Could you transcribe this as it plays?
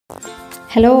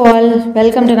Hello all,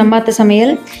 welcome to நம்மாத்த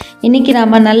சமையல். இன்னைக்கு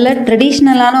நாம நல்ல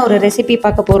ட்ரெடிஷ்னலான ஒரு ரெசிபி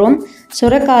பார்க்க போறோம்.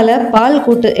 சுரக்கால பால்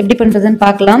கூட்டு எப்படி பண்றதுன்னு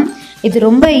பார்க்கலாம். இது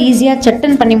ரொம்ப ஈஸியா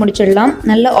சட்டன் பண்ணி முடிச்சிடலாம்.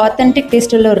 நல்ல ஆத்தென்டிக்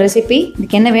டேஸ்ட் உள்ள ஒரு ரெசிபி.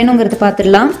 இதுக்கு என்ன வேணுங்கிறது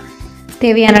பார்த்துடலாம்.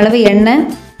 தேவையான அளவு எண்ணெய்,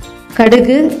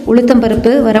 கடுகு,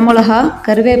 உளுத்தம்பருப்பு, வரமிளகா,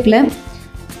 கருவேப்பிலை,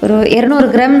 ஒரு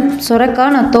 200 கிராம்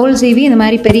சுரக்காய் நான் தோல் சீவி இந்த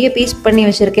மாதிரி பெரிய பீஸ் பண்ணி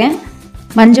வச்சுருக்கேன்.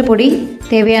 மஞ்சள் பொடி,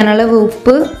 தேவையான அளவு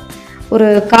உப்பு, ஒரு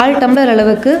 1/4 டம்ளர்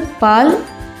அளவுக்கு பால்,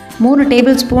 3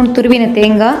 டேபிள் ஸ்பூன் துருவின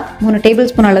தேங்காய், 3 டேபிள்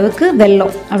ஸ்பூன் அளவுக்கு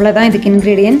வெல்லம். அவ்வளோதான் இதுக்கு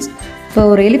இன்க்ரீடியன்ட்ஸ். இப்போ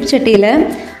ஒரு எலிப்சட்டியில்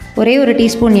ஒரே ஒரு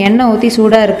டீஸ்பூன் எண்ணெய் ஊற்றி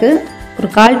சூடாக இருக்குது. ஒரு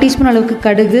 1/4 டீஸ்பூன் அளவுக்கு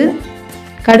கடுகு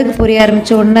பொரிய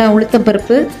ஆரம்பித்த உடனே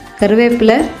உளுத்தம்பருப்பு,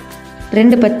 கருவேப்பிலை,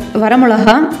 2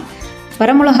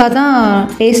 வரமிளகா தான்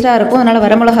டேஸ்ட்டாக இருக்கும், அதனால்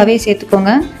வரமிளகாவே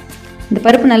சேர்த்துக்கோங்க. இந்த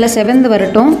பருப்பு நல்லா செவந்து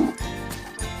வரட்டும்.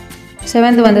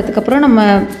 செவந்து வந்ததுக்கப்புறம் நம்ம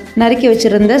நறுக்கி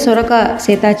வச்சுருந்த சுரக்காய்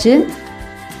சேர்த்தாச்சு.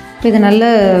 இப்போ இதை நல்லா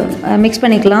மிக்ஸ்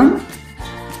பண்ணிக்கலாம்.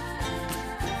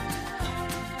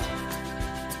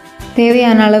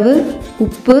 தேவையான அளவு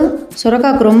உப்பு,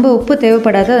 சுரக்காய்க்கு ரொம்ப உப்பு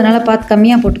தேவைப்படாது, அதனால் பார்த்து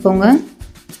கம்மியாக போட்டுக்கோங்க.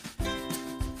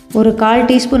 ஒரு 1/4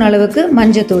 டீஸ்பூன் அளவுக்கு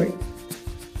மஞ்சத்தூள்.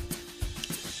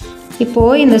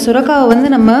 இப்போது இந்த சுரக்காவை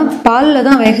நம்ம பாலில்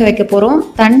தான் வேக வைக்க போகிறோம்,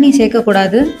 தண்ணி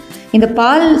சேர்க்கக்கூடாது. இந்த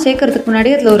பால் சேர்க்கறதுக்கு முன்னாடி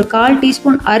அதில் ஒரு 1/4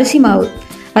 டீஸ்பூன் அரிசி மாவு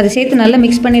அதை சேர்த்து நல்லா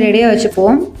மிக்ஸ் பண்ணி ரெடியாக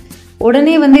வச்சுப்போம்.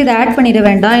 உடனே இதை ஆட் பண்ணிட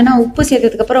வேண்டாம், ஏன்னா உப்பு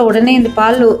சேர்த்ததுக்கப்புறம் உடனே இந்த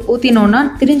பால் ஊற்றினோன்னா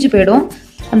திரிஞ்சு போயிடும்,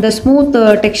 அந்த ஸ்மூத்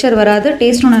டெக்ஸ்சர் வராது,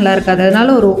 டேஸ்ட்டும் நல்லா இருக்காது.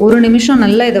 அதனால் ஒரு நிமிஷம்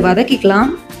நல்லா இதை வதக்கிக்கலாம்.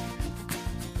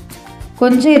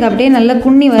 கொஞ்சம் இதை அப்படியே நல்லா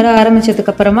குண்ணி வர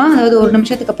ஆரம்பித்ததுக்கப்புறமா, அதாவது 1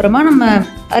 நிமிஷத்துக்கு அப்புறமா நம்ம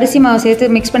அரிசி மாவு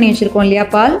சேர்த்து மிக்ஸ் பண்ணி வச்சுருக்கோம் இல்லையா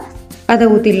பால், அதை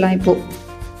ஊற்றிடலாம். இப்போது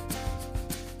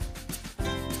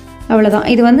அவ்வளோதான்.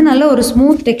 இது நல்ல ஒரு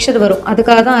ஸ்மூத் டெக்ஸ்சர் வரும்,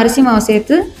 அதுக்காக தான் அரிசி மாவு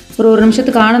சேர்த்து ஒரு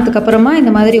நிமிஷத்துக்கு ஆனதுக்கப்புறமா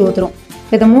இந்த மாதிரி ஊற்றுறோம்.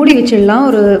 இதை மூடி வச்சிடலாம்.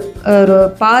 ஒரு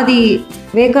பாதி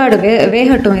வேக்காடு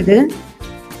வேகட்டும். இது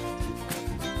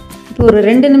இப்போ ஒரு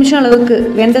 2 நிமிஷம் அளவுக்கு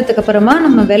வெந்ததுக்கப்புறமா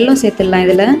நம்ம வெல்லம்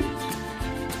சேர்த்துடலாம்.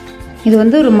 இது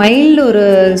ஒரு மைல்டு ஒரு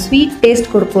ஸ்வீட்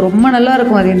டேஸ்ட் கொடுக்கும், ரொம்ப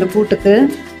நல்லாயிருக்கும் அது இந்த கூட்டுக்கு.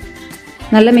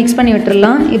 நல்லா மிக்ஸ் பண்ணி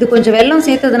விட்டுடலாம். இது கொஞ்சம் வெல்லம்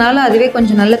சேர்த்ததுனால அதுவே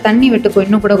கொஞ்சம் நல்லா தண்ணி விட்டுக்கும்,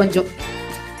 இன்னும் கூட கொஞ்சம்.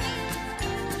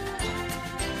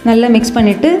 நல்லா மிக்ஸ்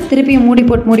பண்ணிவிட்டு திருப்பியும்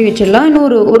மூடி வச்சிடலாம். இன்னும்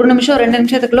ஒரு நிமிஷம் 2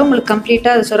 நிமிஷத்துக்குள்ளே உங்களுக்கு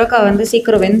கம்ப்ளீட்டாக அது சுரக்காய்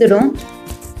சீக்கிரம் வெந்துடும்.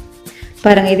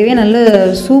 பாருங்கள், இதுவே நல்ல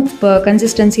சூப்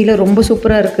கன்சிஸ்டன்சியில் ரொம்ப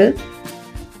சூப்பராக இருக்குது.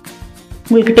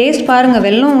 உங்களுக்கு டேஸ்ட் பாருங்கள்,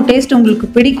 வெல்லம் டேஸ்ட் உங்களுக்கு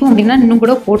பிடிக்கும் அப்படின்னா இன்னும்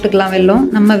கூட போட்டுக்கலாம், வெல்லம்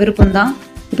நம்ம விருப்பம்தான்.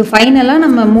 இப்போ ஃபைனலாக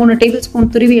நம்ம 3 டேபிள் ஸ்பூன்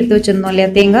துருவி எடுத்து வச்சுருந்தோம் இல்லையா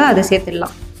தேங்காய், அதை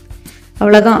சேர்த்துடலாம்.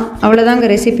 அவ்வளோதாங்க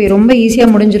ரெசிபி. ரொம்ப ஈஸியாக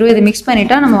முடிஞ்சிடும். இதை மிக்ஸ்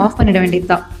பண்ணிவிட்டா நம்ம ஆஃப் பண்ணிட வேண்டியது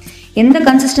தான். எந்த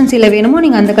கன்சிஸ்டன்சியில் வேணுமோ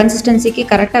நீங்கள் அந்த கன்சிஸ்டன்சிக்கு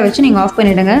கரெக்டாக வச்சு நீங்கள் ஆஃப்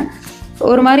பண்ணிவிடுங்க.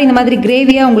 ஒரு மாதிரி இந்த மாதிரி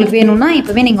கிரேவியாக உங்களுக்கு வேணும்னா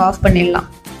இப்போவே நீங்கள் ஆஃப் பண்ணிடலாம்.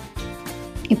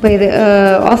 இப்போ இது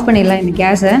ஆஃப் பண்ணிடலாம் இந்த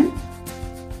கேஸை.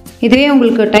 இதுவே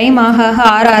உங்களுக்கு டைம்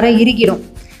ஆற இறுகிடும்.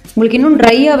 உங்களுக்கு இன்னும்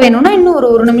ட்ரையாக வேணும்னா இன்னும்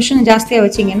ஒரு நிமிஷம் ஜாஸ்தியாக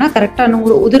வச்சிங்கன்னா கரெக்டாக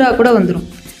இன்னும் உதிராக கூட வந்துடும்.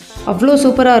 அவ்வளோ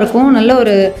சூப்பராக இருக்கும். நல்ல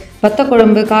ஒரு வத்த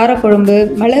குழம்பு, காரக்குழம்பு,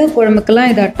 மிளகு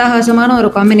குழம்புக்கெல்லாம் இது அட்டகாசமான ஒரு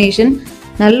காம்பினேஷன்.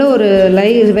 நல்ல ஒரு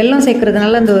வெல்லம்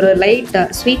சேர்க்கறதுனால அந்த ஒரு லைட்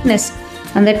ஸ்வீட்னஸ்,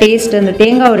 அந்த டேஸ்ட், அந்த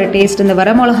தேங்காயோட டேஸ்ட், அந்த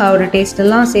வரமிளகாவோட டேஸ்ட்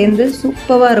எல்லாம் சேர்ந்து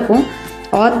சூப்பராக இருக்கும்.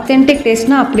 ஆத்தென்டிக்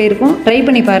டேஸ்ட்னால் அப்படி இருக்கும். ட்ரை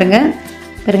பண்ணி பாருங்கள்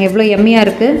எவ்வளோ எம்மியாக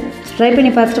இருக்குது. ட்ரை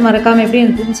பண்ணி பார்த்துட்டு மறக்காமல் எப்படி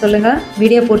இருக்குதுன்னு சொல்லுங்கள்.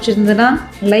 வீடியோ பிடிச்சிருந்ததுன்னா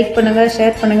லைக் பண்ணுங்கள்,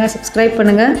 ஷேர் பண்ணுங்கள், சப்ஸ்கிரைப்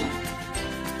பண்ணுங்கள்.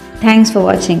 தேங்க்ஸ் ஃபார்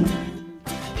வாட்சிங்.